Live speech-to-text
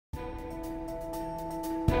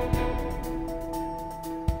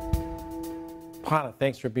Pana,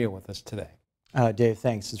 thanks for being with us today. Dave,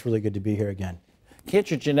 thanks. It's really good to be here again.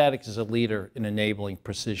 Cancer Genetics is a leader in enabling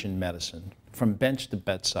precision medicine from bench to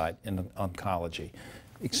bedside in oncology.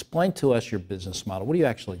 Explain to us your business model. What do you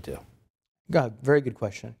actually do? Very good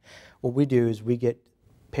question. What we do is we get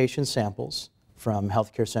patient samples from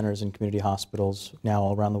healthcare centers and community hospitals now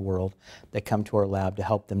all around the world that come to our lab to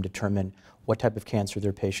help them determine what type of cancer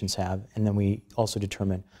their patients have, and then we also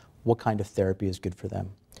determine what kind of therapy is good for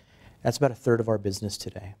them. That's about a third of our business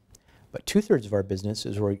today. But 2/3 of our business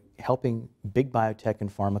is we're helping big biotech and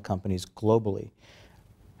pharma companies globally,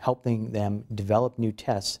 helping them develop new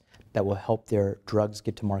tests that will help their drugs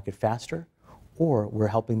get to market faster, or we're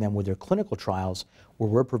helping them with their clinical trials where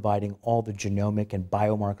we're providing all the genomic and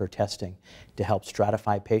biomarker testing to help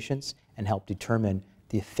stratify patients and help determine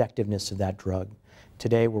the effectiveness of that drug.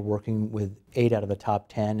 Today we're working with 8 out of the top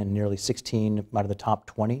 10 and nearly 16 out of the top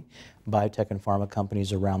 20 biotech and pharma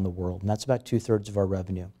companies around the world. And that's about 2/3 of our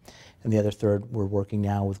revenue. And the other third, we're working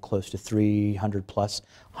now with close to 300 plus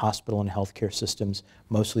hospital and healthcare systems,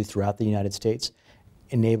 mostly throughout the United States,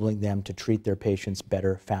 enabling them to treat their patients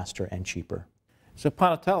better, faster, and cheaper. So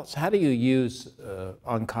Pana, tell us, how do you use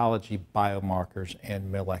oncology biomarkers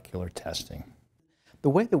and molecular testing? The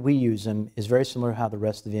way that we use them is very similar to how the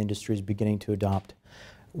rest of the industry is beginning to adopt.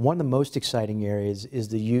 One of the most exciting areas is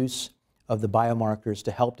the use of the biomarkers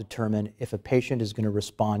to help determine if a patient is going to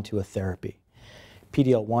respond to a therapy.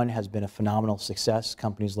 PD-L1 has been a phenomenal success.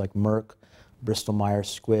 Companies like Merck, Bristol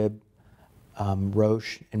Myers Squibb,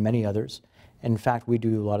 Roche, and many others. In fact, we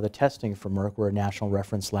do a lot of the testing for Merck. We're a national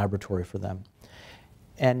reference laboratory for them.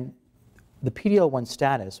 And the PD-L1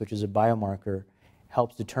 status, which is a biomarker,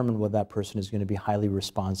 helps determine whether that person is going to be highly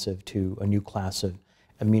responsive to a new class of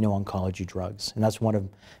immuno-oncology drugs. And that's one of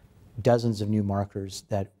dozens of new markers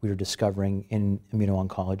that we're discovering in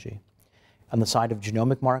immuno-oncology. On the side of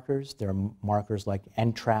genomic markers, there are markers like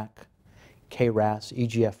NTRK, KRAS,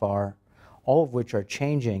 EGFR, all of which are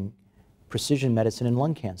changing precision medicine in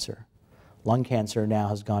lung cancer. Lung cancer now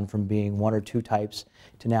has gone from being 1 or 2 types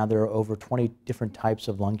to now there are over 20 different types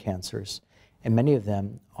of lung cancers. And many of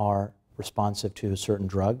them are responsive to a certain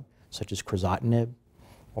drug, such as crizotinib,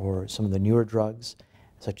 or some of the newer drugs,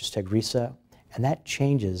 such as Tagrisso. And that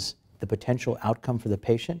changes the potential outcome for the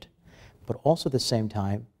patient, but also at the same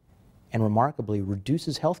time, and remarkably,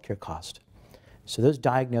 reduces healthcare cost. So those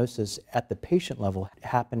diagnoses at the patient level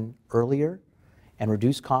happen earlier and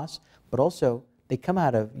reduce costs, but also they come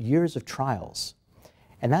out of years of trials.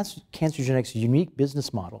 And that's Cancer Genetics' unique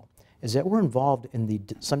business model, is that we're involved in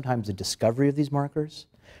sometimes the discovery of these markers.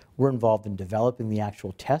 We're involved in developing the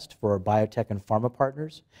actual test for our biotech and pharma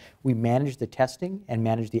partners. We manage the testing and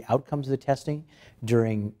manage the outcomes of the testing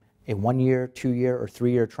during a 1-year, 2-year, or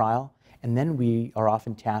 3-year trial. And then we are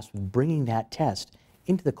often tasked with bringing that test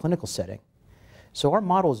into the clinical setting. So our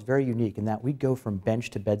model is very unique in that we go from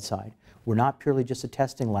bench to bedside. We're not purely just a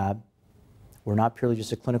testing lab. We're not purely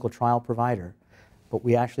just a clinical trial provider. But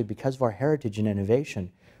we actually, because of our heritage and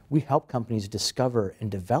innovation, we help companies discover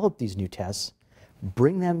and develop these new tests,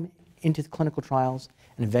 bring them into the clinical trials,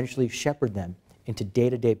 and eventually shepherd them into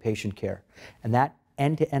day-to-day patient care. And that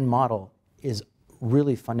end-to-end model is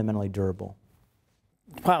really fundamentally durable.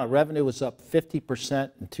 Pana, revenue was up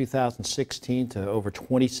 50% in 2016 to over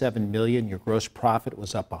 27 million. Your gross profit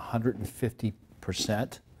was up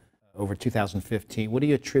 150% over 2015. What do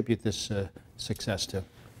you attribute this success to?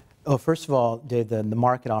 Oh, first of all, Dave, the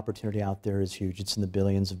market opportunity out there is huge. It's in the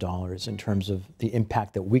billions of dollars in terms of the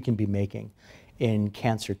impact that we can be making in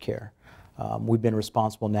cancer care. We've been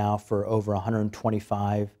responsible now for over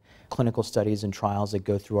 125 clinical studies and trials that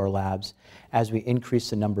go through our labs. As we increase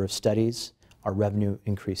the number of studies, our revenue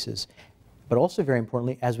increases. But also very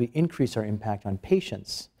importantly, as we increase our impact on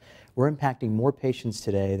patients, we're impacting more patients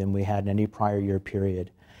today than we had in any prior year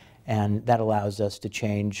period. And that allows us to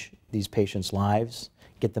change these patients' lives,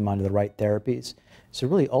 get them onto the right therapies. So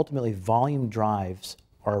really, ultimately, volume drives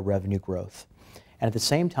our revenue growth. And at the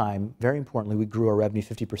same time, very importantly, we grew our revenue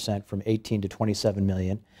 50% from 18 to 27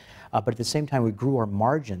 million. But at the same time, we grew our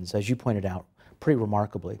margins, as you pointed out, pretty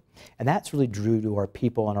remarkably. And that's really due to our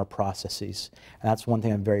people and our processes. And that's one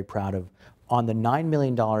thing I'm very proud of. On the $9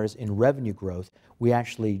 million in revenue growth, we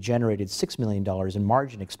actually generated $6 million in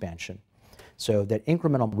margin expansion. So that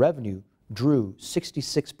incremental revenue drew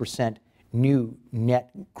 66% new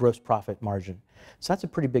net gross profit margin. So that's a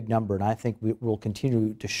pretty big number, and I think we will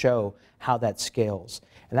continue to show how that scales.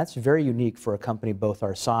 And that's very unique for a company both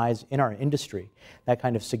our size in our industry, that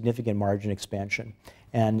kind of significant margin expansion.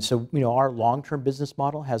 And so, our long-term business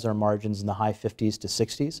model has our margins in the high 50s to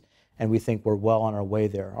 60s, and we think we're well on our way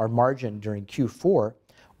there. Our margin during Q4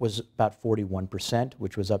 was about 41%,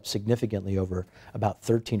 which was up significantly over about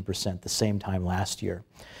 13% the same time last year.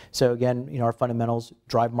 So again, our fundamentals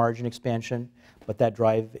drive margin expansion, but that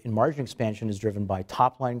drive in margin expansion is driven by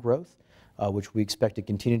top-line growth, which we expect to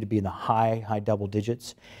continue to be in the high double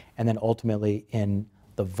digits, and then ultimately in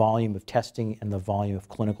the volume of testing and the volume of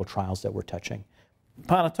clinical trials that we're touching.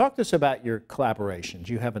 Panna, talk to us about your collaborations.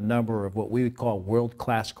 You have a number of what we would call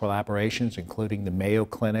world-class collaborations, including the Mayo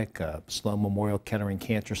Clinic, Sloan Memorial Kettering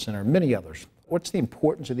Cancer Center, and many others. What's the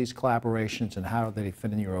importance of these collaborations, and how do they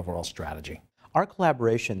fit in your overall strategy? Our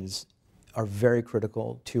collaborations are very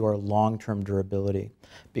critical to our long-term durability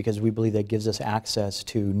because we believe that gives us access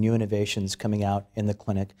to new innovations coming out in the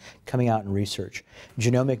clinic, coming out in research.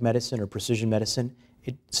 Genomic medicine or precision medicine,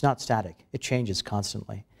 it's not static. It changes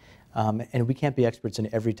constantly. And we can't be experts in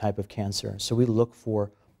every type of cancer. So we look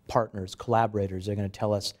for partners, collaborators that are going to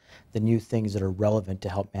tell us the new things that are relevant to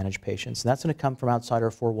help manage patients. And that's going to come from outside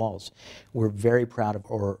our four walls. We're very proud of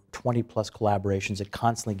our 20-plus collaborations that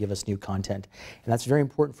constantly give us new content. And that's very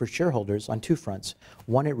important for shareholders on two fronts.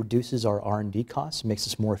 One, it reduces our R&D costs, makes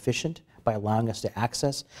us more efficient by allowing us to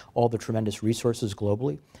access all the tremendous resources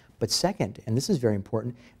globally. But second, and this is very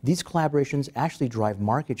important, these collaborations actually drive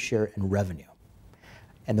market share and revenue.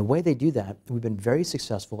 And the way they do that, we've been very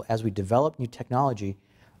successful as we develop new technology.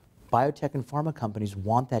 Biotech and pharma companies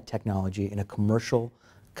want that technology in a commercial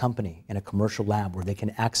company, in a commercial lab where they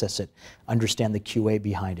can access it, understand the QA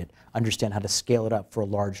behind it, understand how to scale it up for a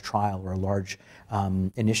large trial or a large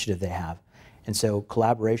initiative they have. And so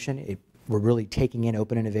collaboration, we're really taking in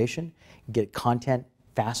open innovation, get content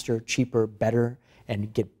faster, cheaper, better,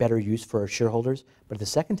 and get better use for our shareholders. But at the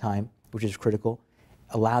second time, which is critical,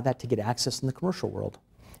 allow that to get access in the commercial world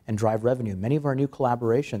and drive revenue. Many of our new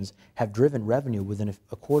collaborations have driven revenue within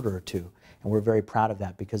a quarter or two, and we're very proud of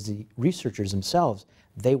that because the researchers themselves,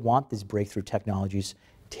 they want these breakthrough technologies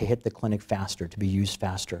to hit the clinic faster, to be used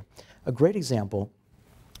faster. A great example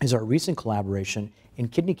is our recent collaboration in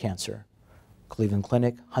kidney cancer. Cleveland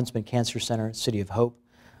Clinic, Huntsman Cancer Center, City of Hope,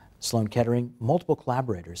 Sloan Kettering, multiple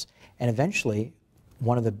collaborators. And eventually,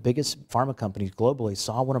 one of the biggest pharma companies globally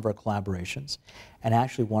saw one of our collaborations and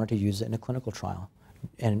actually wanted to use it in a clinical trial.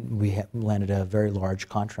 And we landed a very large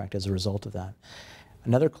contract as a result of that.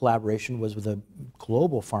 Another collaboration was with a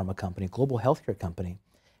global pharma company, global healthcare company,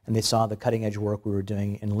 and they saw the cutting edge work we were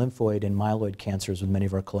doing in lymphoid and myeloid cancers with many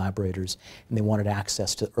of our collaborators, and they wanted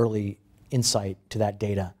access to early insight to that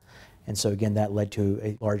data. And so again, that led to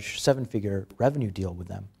a large seven-figure revenue deal with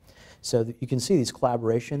them. So you can see these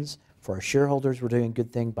collaborations. For our shareholders, we're doing a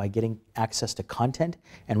good thing by getting access to content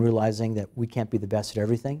and realizing that we can't be the best at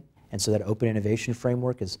everything. And so that open innovation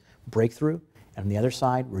framework is breakthrough. And on the other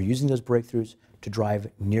side, we're using those breakthroughs to drive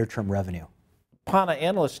near-term revenue. Panna,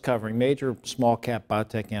 analysts covering, major small cap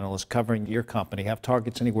biotech analysts covering your company have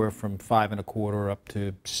targets anywhere from $5.25 up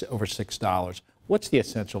to over $6. What's the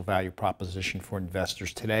essential value proposition for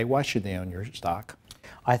investors today? Why should they own your stock?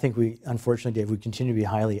 I think unfortunately, Dave, we continue to be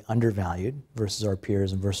highly undervalued versus our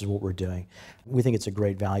peers and versus what we're doing. We think it's a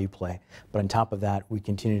great value play. But on top of that, we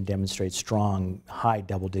continue to demonstrate strong, high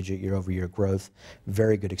double-digit year-over-year growth,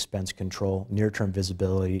 very good expense control, near-term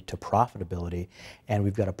visibility to profitability, and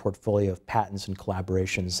we've got a portfolio of patents and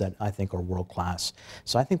collaborations that I think are world-class.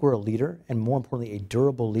 So I think we're a leader, and more importantly, a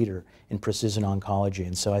durable leader in precision oncology.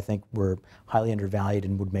 And so I think we're highly undervalued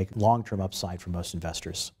and would make long-term upside for most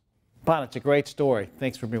investors. Panna, it's a great story.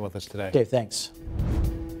 Thanks for being with us today. Dave, thanks.